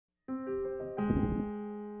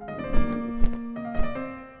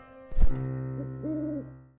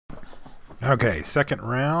Okay, second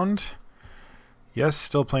round. Yes,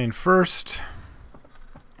 still playing first.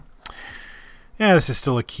 Yeah, this is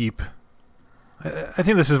still a keep. I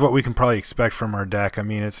think this is what we can probably expect from our deck. I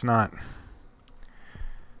mean, it's not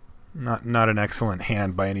an excellent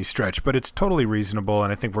hand by any stretch, but it's totally reasonable,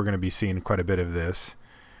 and I think we're going to be seeing quite a bit of this.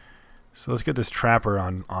 So let's get this Trapper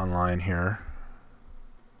online here.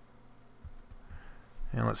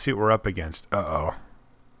 And let's see what we're up against. Uh-oh.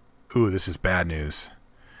 Ooh, this is bad news.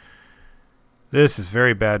 This is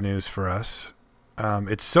very bad news for us.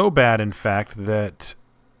 It's so bad, in fact, that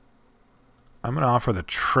I'm going to offer the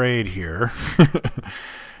trade here.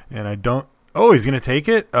 And I don't... Oh, he's going to take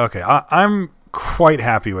it? Okay, I'm quite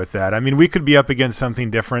happy with that. I mean, we could be up against something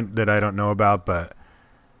different that I don't know about, but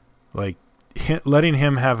like letting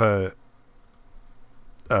him have a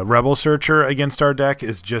Rebel Searcher against our deck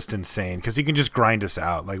is just insane because he can just grind us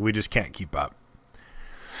out. Like, we just can't keep up.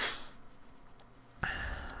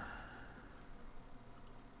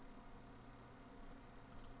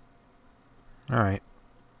 All right.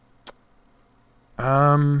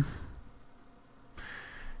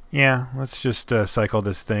 Yeah, let's just cycle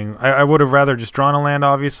this thing. I would have rather just drawn a land,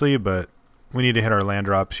 obviously, but we need to hit our land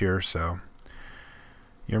drops here, so.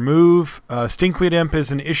 Your move. Stinkweed Imp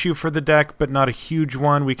is an issue for the deck, but not a huge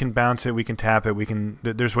one. We can bounce it, we can tap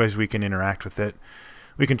it, there's ways we can interact with it.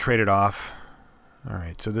 We can trade it off.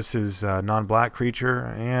 Alright, so this is non-black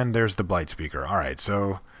creature, and there's the Blight Speaker. Alright,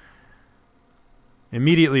 so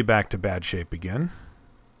immediately back to bad shape again.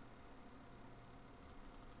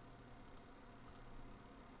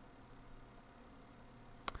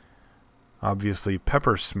 Obviously,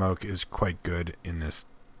 Pepper Smoke is quite good in this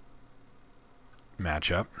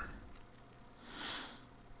matchup.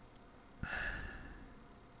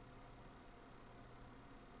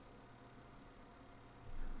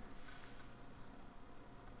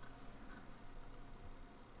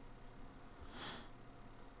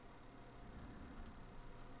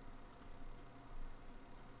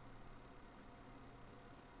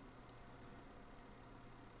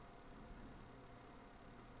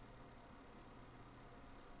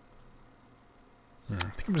 I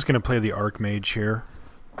think I'm just going to play the Archmage here.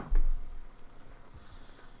 I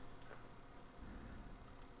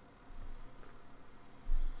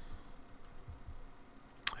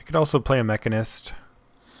could also play a Mechanist.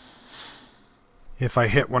 If I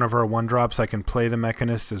hit one of our 1-drops, I can play the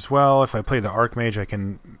Mechanist as well. If I play the Archmage, I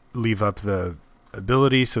can leave up the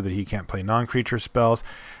ability so that he can't play non-creature spells.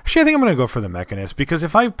 Actually, I think I'm going to go for the Mechanist, because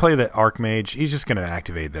if I play the Archmage, he's just going to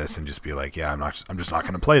activate this and just be like, yeah, I'm just not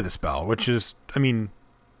going to play the spell, which is, I mean,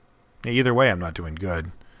 either way, I'm not doing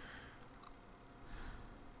good.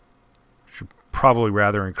 Should probably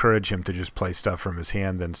rather encourage him to just play stuff from his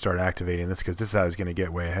hand than start activating this, because this is how he's going to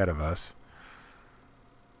get way ahead of us.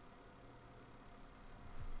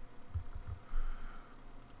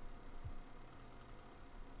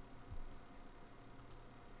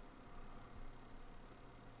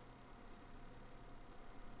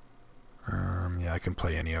 Yeah, I can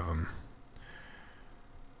play any of them.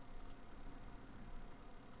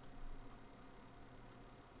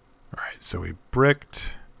 All right, so we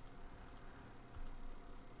bricked.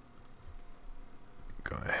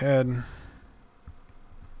 Go ahead.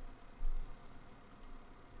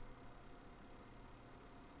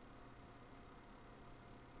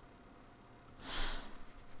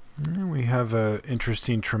 And we have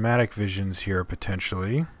interesting traumatic visions here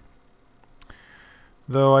potentially.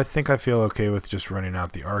 Though I think I feel okay with just running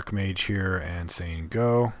out the Archmage here and saying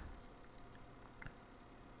go.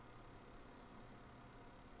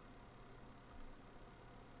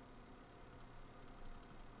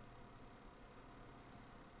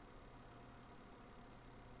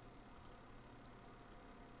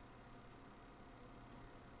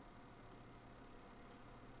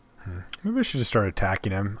 Maybe I should just start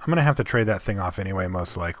attacking him. I'm going to have to trade that thing off anyway,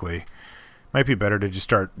 most likely. Might be better to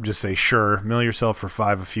just say, sure, mill yourself for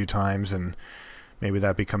 5 a few times, and maybe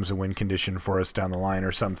that becomes a win condition for us down the line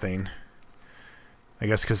or something. I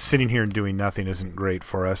guess because sitting here and doing nothing isn't great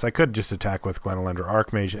for us. I could just attack with Glenelender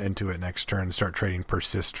Archmage into it next turn and start trading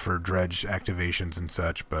Persist for Dredge activations and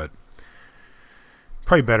such, but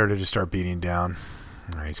probably better to just start beating down.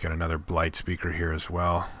 All right, he's got another Blight Speaker here as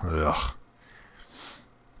well. Ugh.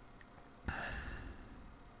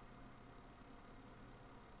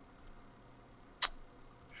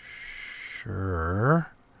 Sure.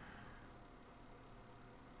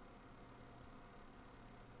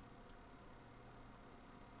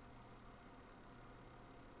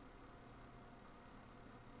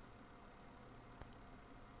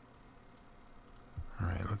 All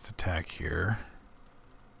right, let's attack here.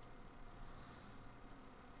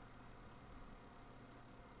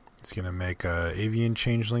 He's going to make a avian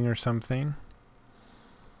changeling or something.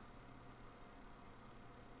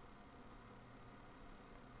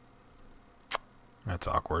 That's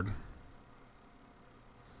awkward.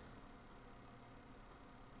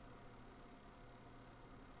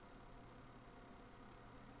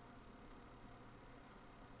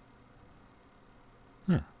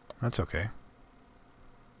 That's okay.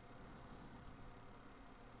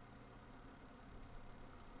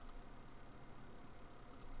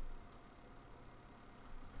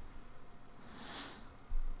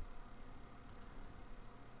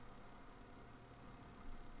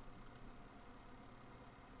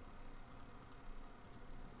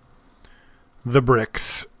 The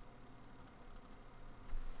bricks.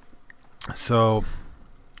 So,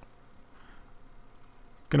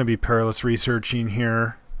 gonna be perilous researching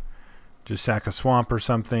here. Just sack a swamp or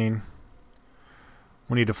something.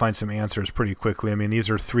 We need to find some answers pretty quickly. I mean,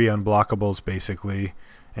 these are 3 unblockables basically,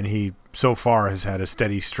 and he so far has had a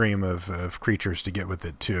steady stream of creatures to get with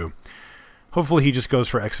it too. Hopefully he just goes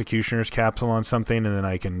for Executioner's Capsule on something, and then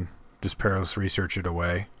I can just perilous research it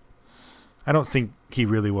away. I don't think he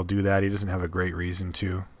really will do that. He doesn't have a great reason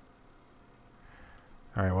to.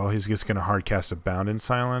 Alright, well, he's just going to hardcast a Bound in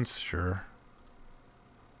Silence. Sure.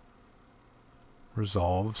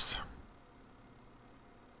 Resolves.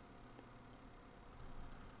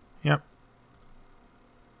 Yep.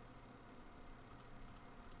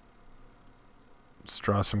 Let's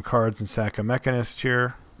draw some cards and sack a Mechanist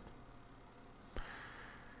here.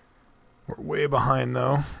 We're way behind,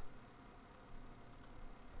 though.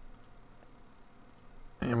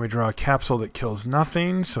 And we draw a capsule that kills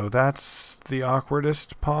nothing, so that's the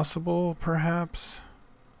awkwardest possible, perhaps.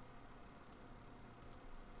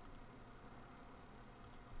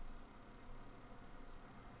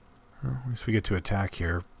 Well, at least we get to attack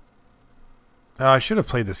here. I should have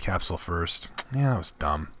played this capsule first. Yeah, that was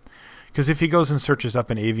dumb. Because if he goes and searches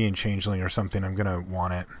up an avian changeling or something, I'm going to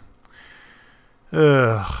want it.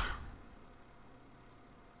 Ugh.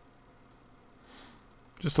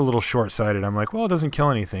 Just a little short-sighted. I'm like, well, it doesn't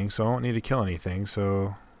kill anything, so I don't need to kill anything.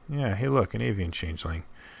 So, yeah, hey, look, an avian changeling.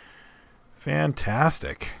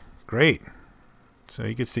 Fantastic. Great. So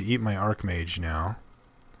he gets to eat my Archmage now.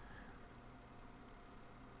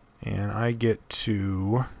 And I get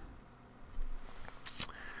to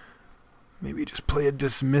maybe just play a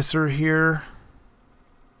Dismisser here.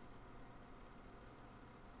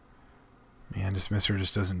 Man, Dismisser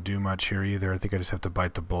just doesn't do much here either. I think I just have to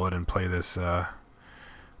bite the bullet and play this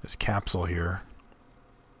this capsule here.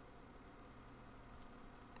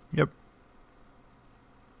 Yep.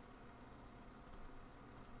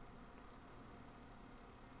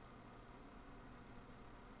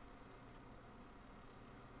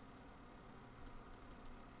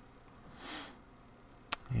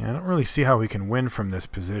 Yeah, I don't really see how we can win from this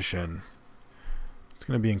position. It's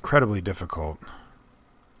going to be incredibly difficult.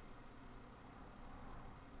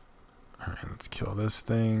 Alright, let's kill this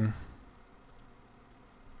thing.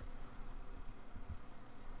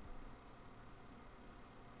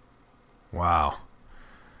 Wow.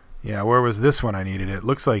 Yeah, where was this one I needed it?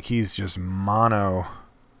 Looks like he's just mono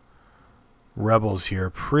rebels here.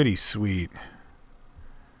 Pretty sweet.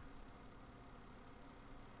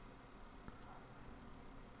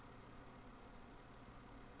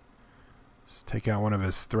 Let's take out one of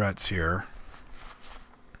his threats here.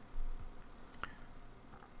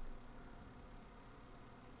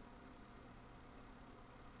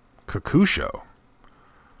 Kakusho.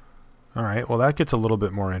 Alright, well that gets a little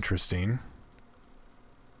bit more interesting.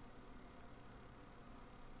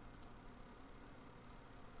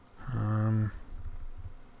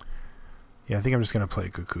 Yeah, I think I'm just going to play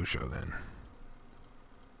Kakusho then.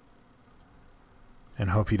 And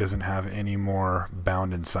hope he doesn't have any more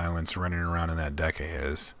Bound in Silence running around in that deck of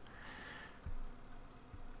his.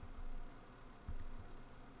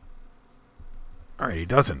 Alright, he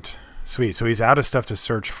doesn't. Sweet, so he's out of stuff to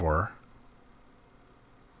search for.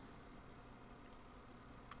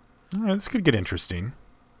 Alright, this could get interesting.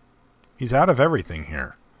 He's out of everything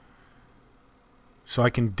here. So I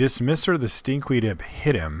can Dismisser the Stinkweed Imp,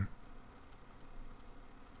 hit him.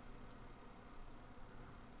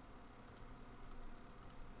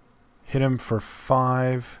 Hit him for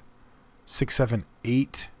 5, 6, 7,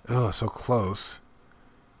 8. Oh, so close.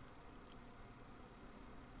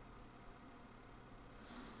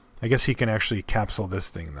 I guess he can actually capsule this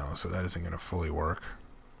thing, though, so that isn't going to fully work.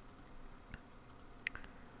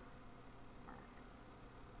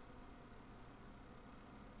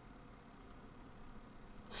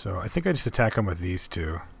 So I think I just attack him with these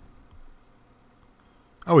two.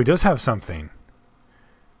 Oh, he does have something.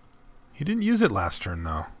 He didn't use it last turn,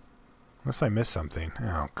 though. Unless I missed something.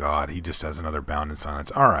 Oh, God. He just has another Bound in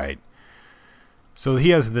Silence. All right. So he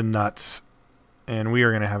has the nuts. And we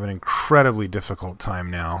are going to have an incredibly difficult time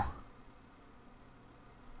now.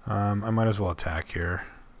 I might as well attack here.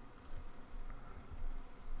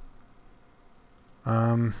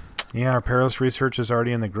 Yeah, our Perilous Research is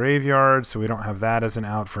already in the graveyard, so we don't have that as an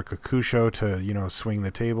out for Kakusho to, you know, swing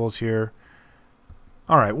the tables here.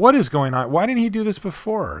 All right, what is going on? Why didn't he do this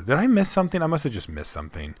before? Did I miss something? I must have just missed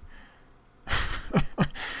something. I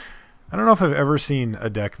don't know if I've ever seen a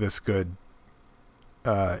deck this good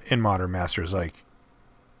in Modern Masters. Like,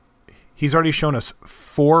 he's already shown us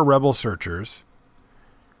 4 Rebel Searchers,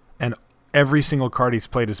 and every single card he's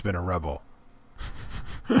played has been a Rebel.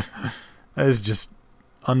 That is just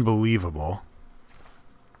unbelievable.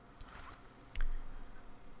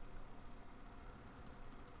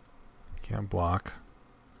 Can't block.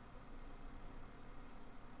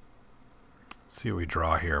 Let's see what we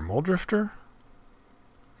draw here. Muldrifter?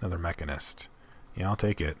 Another Mechanist. Yeah, I'll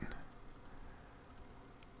take it.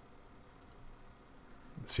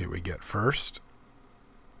 Let's see what we get first.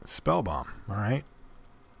 Spellbomb. Alright.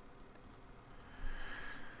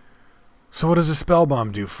 So what does a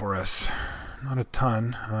Spellbomb do for us? Not a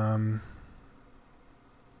ton.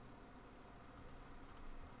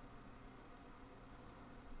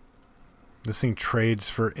 This thing trades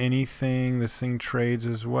for anything. This thing trades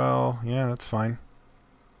as well. Yeah, that's fine.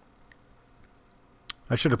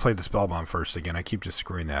 I should have played the Spellbomb first again. I keep just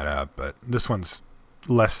screwing that up, but this one's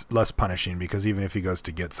less punishing because even if he goes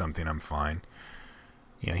to get something, I'm fine.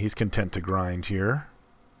 Yeah, he's content to grind here.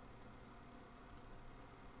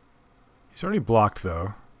 He's already blocked,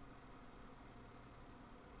 though.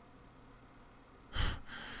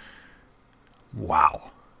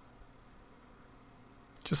 Wow.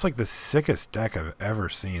 Just like the sickest deck I've ever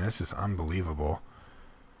seen. This is unbelievable.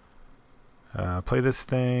 Play this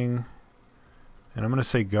thing. And I'm going to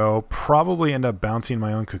say go. Probably end up bouncing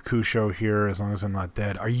my own Kakusho here as long as I'm not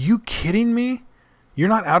dead. Are you kidding me? You're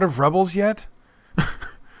not out of Rebels yet?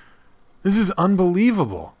 This is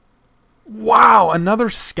unbelievable. Wow, another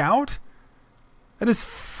Scout? That is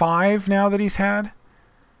 5 now that he's had?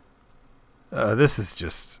 This is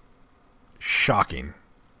just shocking.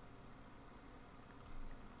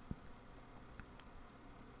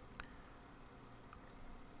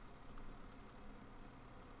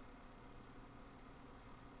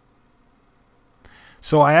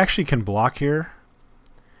 So I actually can block here,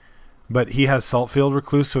 but he has Saltfield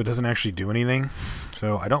Recluse, so it doesn't actually do anything.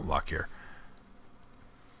 So I don't block here.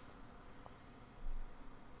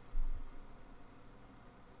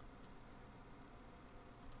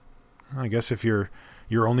 I guess if your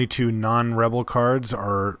only 2 non-rebel cards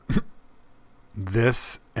are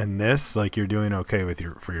this and this, like you're doing okay with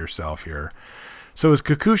for yourself here. So is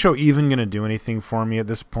Kakusho even going to do anything for me at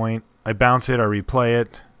this point? I bounce it, I replay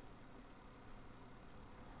it.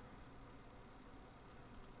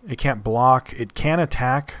 It can't block. It can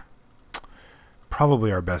attack.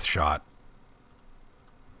 Probably our best shot.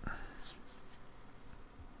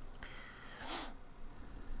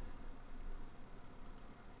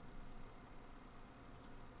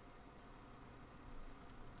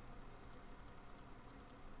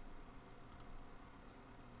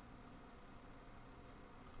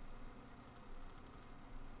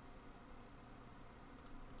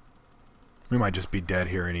 We might just be dead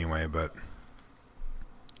here anyway, but...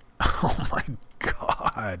 Oh my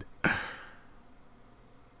God.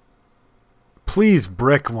 Please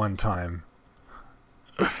brick one time.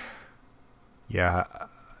 Yeah,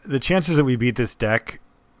 the chances that we beat this deck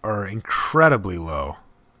are incredibly low.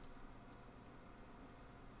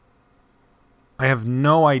 I have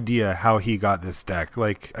no idea how he got this deck.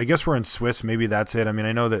 Like, I guess we're in Swiss. Maybe that's it. I mean,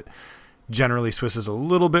 I know that generally Swiss is a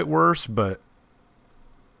little bit worse, but...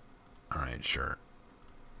 Alright, sure.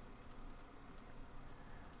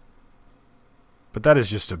 But that is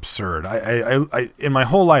just absurd. I in my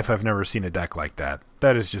whole life, I've never seen a deck like that.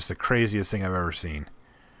 That is just the craziest thing I've ever seen.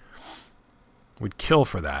 We'd kill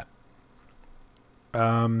for that.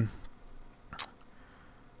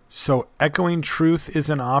 So Echoing Truth is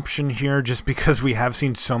an option here just because we have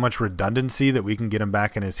seen so much redundancy that we can get him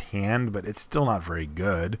back in his hand, but it's still not very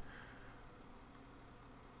good.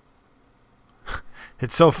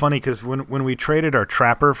 It's so funny because when we traded our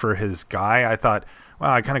Trapper for his guy, I thought,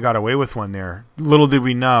 wow, I kind of got away with one there. Little did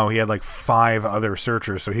we know he had like 5 other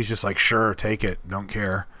searchers, so he's just like, sure, take it, don't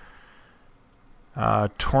care.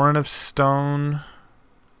 Torrent of Stone.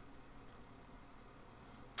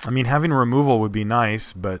 I mean, having removal would be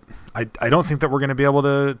nice, but I don't think that we're going to be able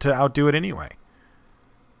to outdo it anyway.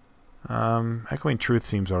 Echoing Truth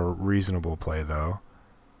seems a reasonable play, though.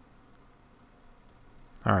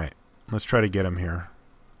 All right. Let's try to get him here.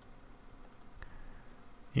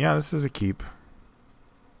 Yeah, this is a keep.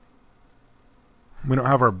 We don't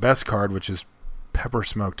have our best card, which is Pepper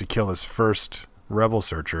Smoke, to kill his first Rebel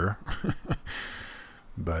Searcher.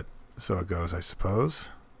 But so it goes, I suppose.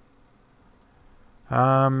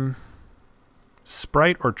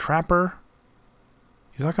 Sprite or Trapper?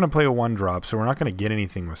 He's not going to play a 1-drop, so we're not going to get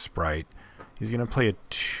anything with Sprite. He's going to play a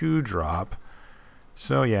 2-drop.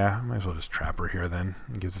 So yeah, might as well just Trapper here then.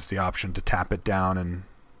 It gives us the option to tap it down and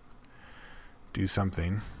do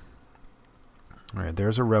something. Alright,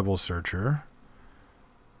 there's a Rebel Searcher.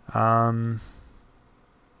 It's not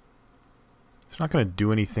going to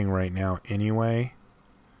do anything right now anyway.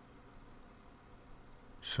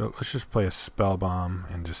 So let's just play a Spell Bomb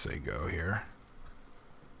and just say go here.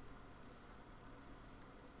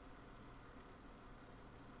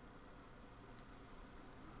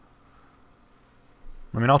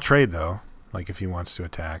 I mean, I'll trade though, like if he wants to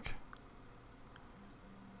attack.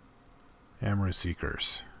 Amaru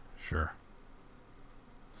Seekers, sure.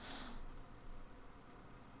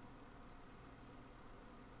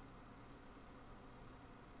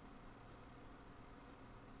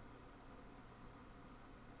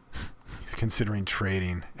 He's considering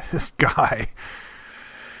trading. This guy.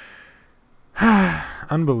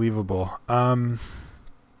 Unbelievable.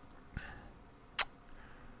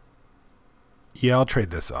 Yeah, I'll trade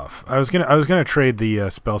this off. I was gonna trade the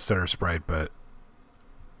Spellstutter Sprite, but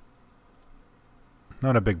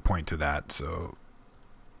not a big point to that. So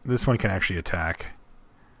this one can actually attack.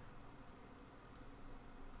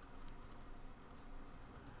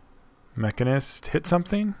 Mechanist hit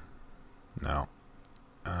something? No.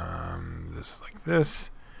 This is like this,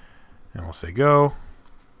 and we'll say go.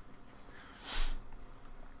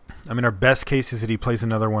 I mean, our best case is that he plays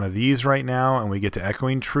another one of these right now, and we get to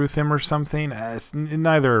Echoing Truth him or something.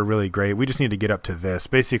 Neither are really great. We just need to get up to this.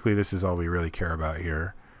 Basically, this is all we really care about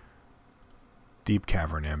here. Deep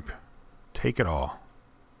Cavern Imp. Take it all.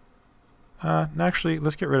 Actually,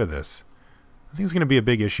 let's get rid of this. I think it's going to be a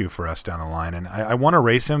big issue for us down the line, and I want to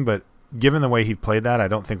race him, but given the way he played that, I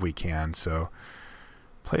don't think we can. So,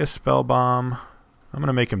 play a Spell Bomb. I'm going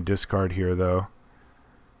to make him discard here, though.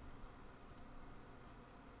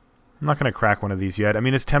 I'm not going to crack one of these yet. I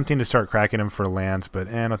mean, it's tempting to start cracking him for lands, but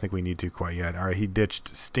I don't think we need to quite yet. All right, he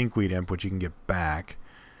ditched Stinkweed Imp, which you can get back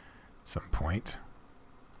at some point.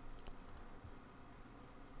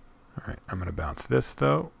 All right, I'm going to bounce this,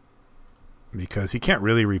 though, because he can't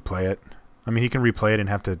really replay it. I mean, he can replay it and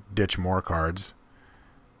have to ditch more cards.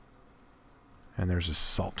 And there's a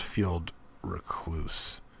Saltfield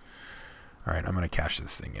Recluse. All right, I'm going to cash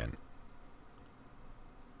this thing in.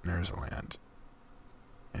 There's a land.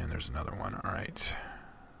 And there's another one. All right.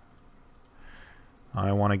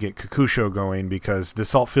 I want to get Kakusho going because the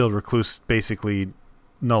Saltfield Recluse basically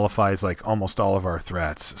nullifies like almost all of our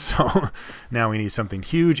threats. So now we need something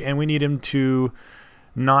huge, and we need him to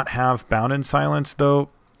not have Bound in Silence, though.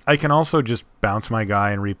 I can also just bounce my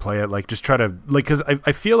guy and replay it. Like, just try to, like, because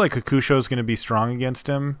I feel like Kakusho is going to be strong against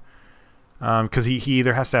him. Because he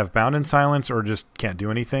either has to have Bound in Silence or just can't do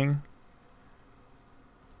anything.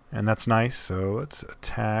 And that's nice. So let's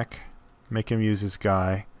attack. Make him use his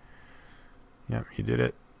guy. Yep, he did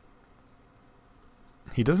it.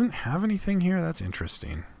 He doesn't have anything here? That's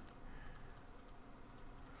interesting.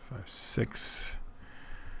 5, 6.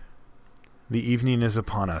 The evening is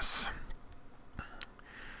upon us.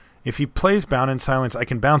 If he plays Bound in Silence, I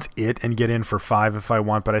can bounce it and get in for 5 if I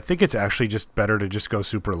want, but I think it's actually just better to just go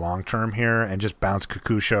super long term here and just bounce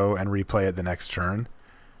Kakusho and replay it the next turn.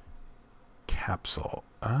 Capsule.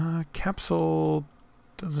 Capsule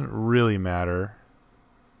doesn't really matter.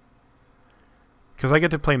 Because I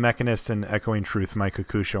get to play Mechanist and Echoing Truth, my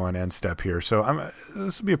Kakusho on end step here. So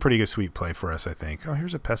this will be a pretty good sweet play for us, I think. Oh,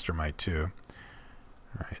 here's a Pestermite too.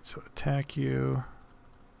 Alright, so attack you.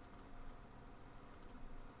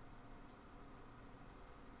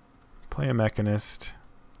 Play a Mechanist.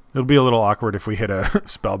 It'll be a little awkward if we hit a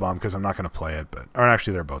Spell Bomb because I'm not going to play it. Or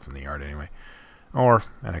actually, they're both in the yard anyway. Or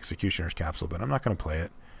an Executioner's Capsule, but I'm not going to play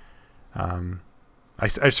it. I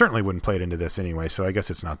certainly wouldn't play it into this anyway, so I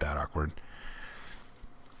guess it's not that awkward.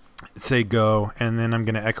 Say go, and then I'm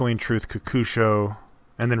going to Echoing Truth, Kakusho,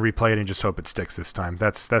 and then replay it and just hope it sticks this time.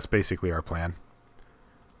 That's basically our plan.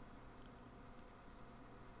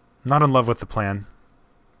 Not in love with the plan,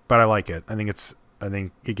 but I like it. I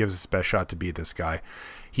think it gives us the best shot to beat this guy.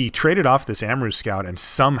 He traded off this Amaru Scout and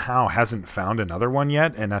somehow hasn't found another one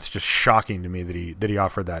yet, and that's just shocking to me that he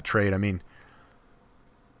offered that trade. I mean,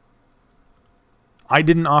 I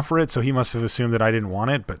didn't offer it, so he must have assumed that I didn't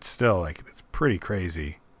want it, but still, like, it's pretty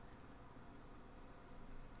crazy.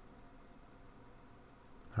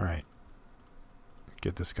 All right.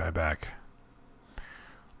 get this guy back.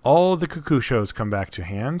 All the Kakushos come back to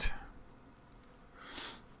hand.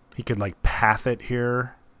 He could like path it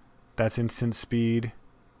here. That's instant speed.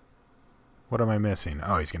 What am I missing?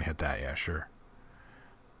 Oh, he's going to hit that. Yeah, sure.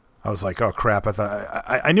 I was like, oh crap.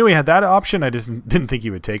 I knew he had that option. I just didn't think he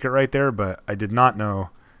would take it right there, but I did not know.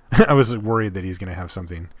 I was worried that he's going to have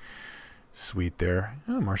something sweet there.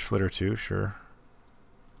 Oh, Marsh Flitter too, sure.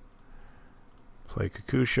 Play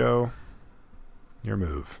Kakusho. Your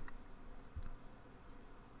move.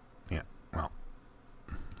 Yeah, well,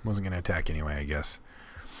 wasn't going to attack anyway, I guess.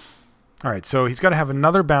 All right, so he's got to have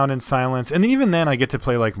another Bound in Silence. And even then I get to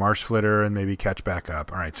play like Marsh Flitter and maybe catch back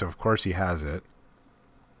up. All right, so of course he has it.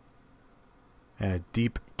 And a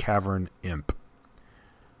Deep Cavern Imp.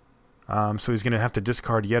 So he's going to have to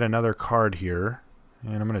discard yet another card here.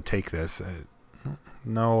 And I'm going to take this.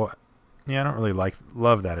 No, yeah, I don't really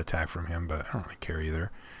love that attack from him, but I don't really care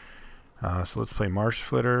either. So let's play Marsh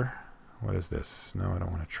Flitter. What is this? No, I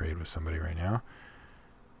don't want to trade with somebody right now.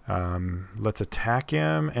 Let's attack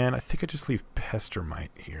him, and I think I just leave Pestermite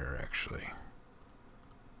here, actually.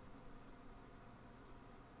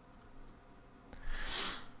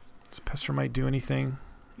 Does Pestermite do anything?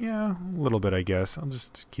 Yeah, a little bit, I guess. I'll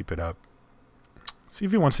just keep it up. See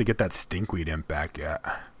if he wants to get that Stinkweed Imp back yet.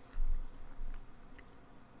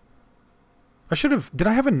 I should have... Did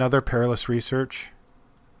I have another Perilous Research?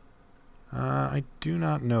 I do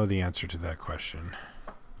not know the answer to that question.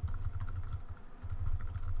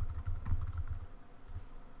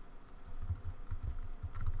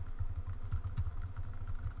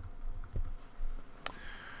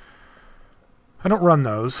 I don't run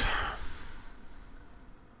those.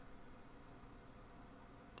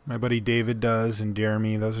 My buddy David does, and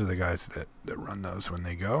Jeremy. Those are the guys that run those when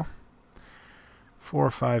they go. 4,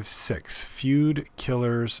 5, 6. Feud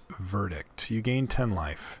Killer's Verdict. You gain 10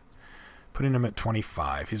 life. Putting him at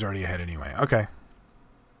 25. He's already ahead anyway. Okay.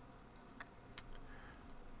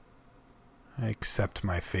 I accept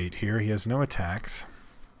my fate here. He has no attacks.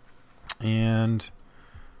 And...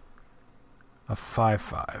 a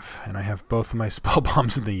 5/5, and I have both of my spell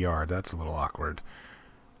bombs in the yard. That's a little awkward.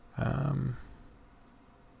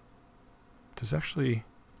 Does actually...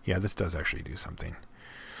 Yeah, this does actually do something.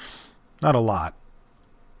 Not a lot,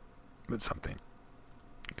 but something.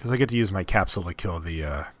 Because I get to use my capsule to kill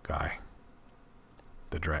the guy.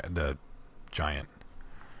 The giant.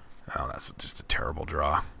 Oh, that's just a terrible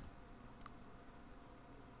draw.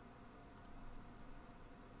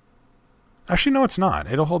 Actually, no, it's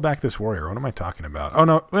not. It'll hold back this warrior. What am I talking about? Oh,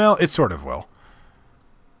 no. Well, it sort of will.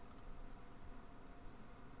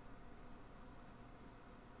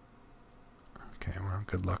 Okay, well,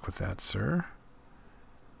 good luck with that, sir.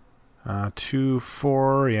 2,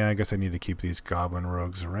 4. Yeah, I guess I need to keep these goblin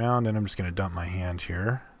rogues around, and I'm just going to dump my hand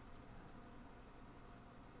here.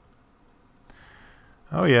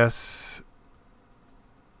 Oh, yes.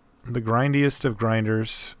 The grindiest of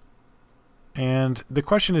grinders. And the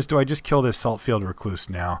question is, do I just kill this Saltfield Recluse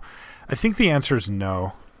now? I think the answer is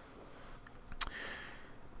no.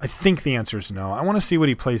 I think the answer is no. I want to see what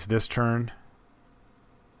he plays this turn.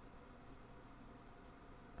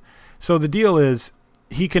 So the deal is,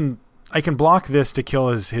 I can block this to kill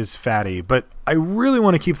his fatty, but I really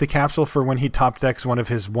want to keep the capsule for when he top decks one of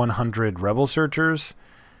his 100 Rebel Searchers.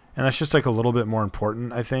 And that's just like a little bit more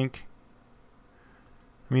important, I think.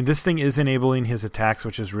 I mean, this thing is enabling his attacks,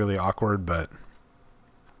 which is really awkward, but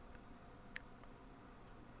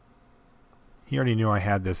he already knew I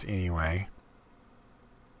had this anyway.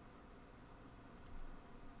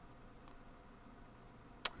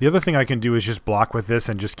 The other thing I can do is just block with this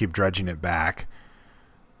and just keep dredging it back.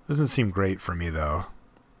 Doesn't seem great for me, though.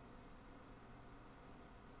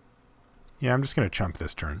 Yeah, I'm just going to chump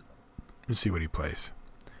this turn and see what he plays.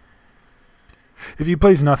 If he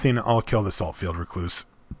plays nothing, I'll kill the Saltfield Recluse.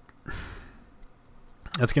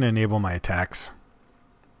 That's going to enable my attacks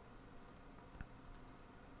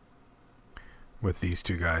with these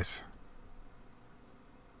two guys.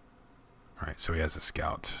 Alright, so he has a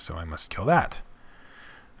scout, so I must kill that.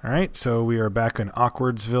 Alright, so we are back in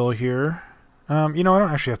Awkwardsville here. You know, I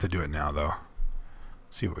don't actually have to do it now, though.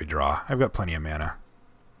 Let's see what we draw. I've got plenty of mana.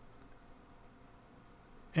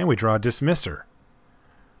 And we draw a Dismisser.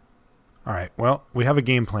 Alright, well, we have a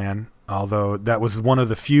game plan. Although that was one of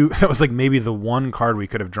the few, that was like maybe the one card we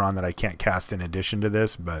could have drawn that I can't cast in addition to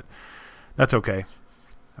this, but that's okay.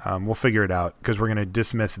 We'll figure it out because we're going to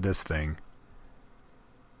dismiss this thing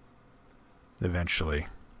eventually.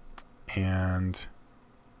 And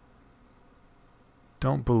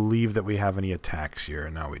don't believe that we have any attacks here.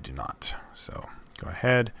 No, we do not. So go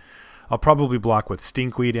ahead. I'll probably block with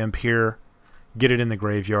Stinkweed Imp here. get it in the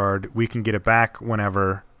graveyard. We can get it back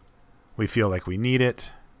whenever we feel like we need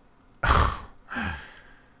it.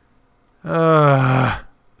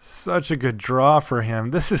 Such a good draw for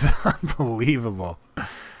him. This is unbelievable.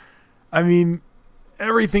 I mean,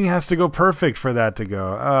 everything has to go perfect for that to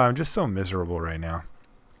go. I'm just so miserable right now.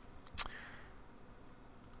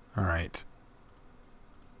 All right.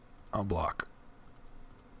 I'll block.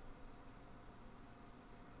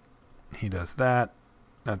 He does that.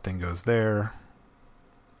 That thing goes there.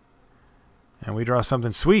 And we draw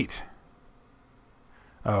something sweet.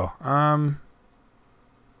 Oh,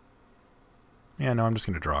 yeah, no, I'm just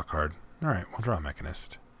going to draw a card. All right, we'll draw a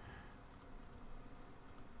Mechanist.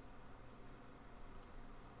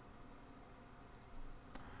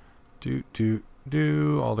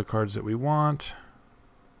 Do all the cards that we want.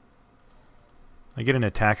 I get an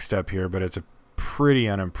attack step here, but it's a pretty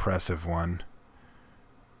unimpressive one.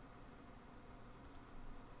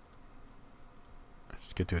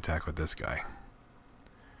 Let's get to attack with this guy.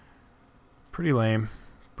 Pretty lame.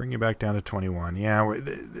 Bring you back down to 21. Yeah,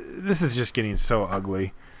 this is just getting so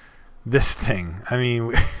ugly. This thing. I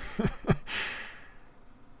mean,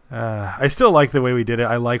 I still like the way we did it.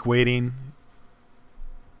 I like waiting.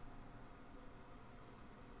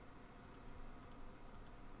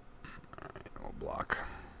 All right, we'll block.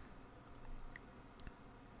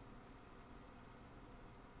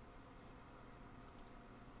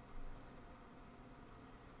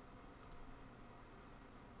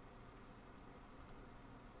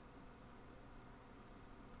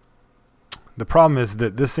 The problem is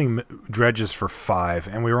that this thing dredges for 5,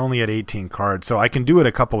 and we were only at 18 cards, so I can do it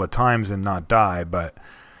a couple of times and not die, but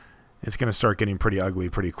it's going to start getting pretty ugly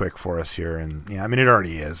pretty quick for us here. And yeah, I mean, it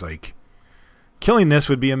already is. Like, killing this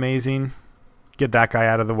would be amazing. Get that guy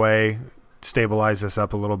out of the way, stabilize this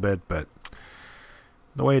up a little bit, but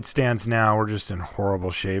the way it stands now, we're just in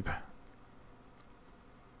horrible shape.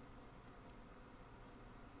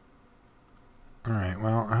 Alright,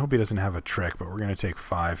 well, I hope he doesn't have a trick, but we're going to take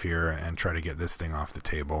 5 here and try to get this thing off the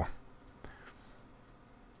table.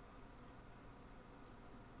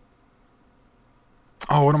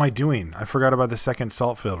 Oh, what am I doing? I forgot about the second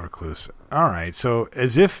Saltfield Recluse. Alright, so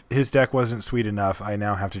as if his deck wasn't sweet enough, I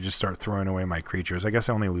now have to just start throwing away my creatures. I guess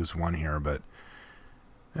I only lose 1 here, but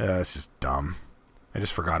it's just dumb. I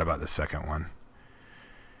just forgot about the second one.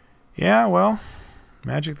 Yeah, well,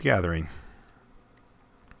 Magic the Gathering.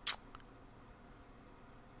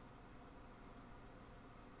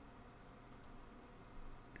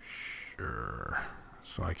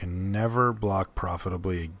 So I can never block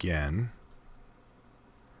profitably again.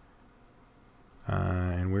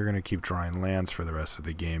 And we're going to keep drawing lands for the rest of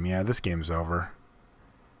the game. Yeah, this game's over.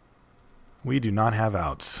 We do not have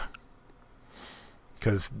outs.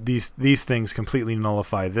 Because these things completely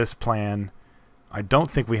nullify this plan. I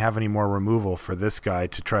don't think we have any more removal for this guy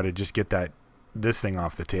to try to just get this thing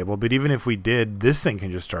off the table. But even if we did, this thing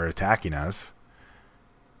can just start attacking us.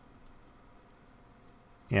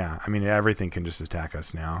 Yeah, I mean, everything can just attack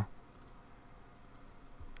us now.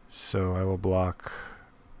 So I will block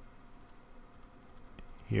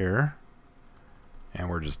here. And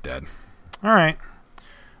we're just dead. All right.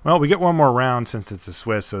 Well, we get one more round since it's a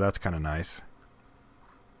Swiss, so that's kind of nice.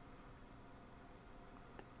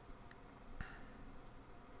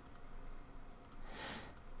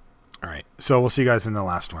 All right. So we'll see you guys in the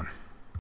last one.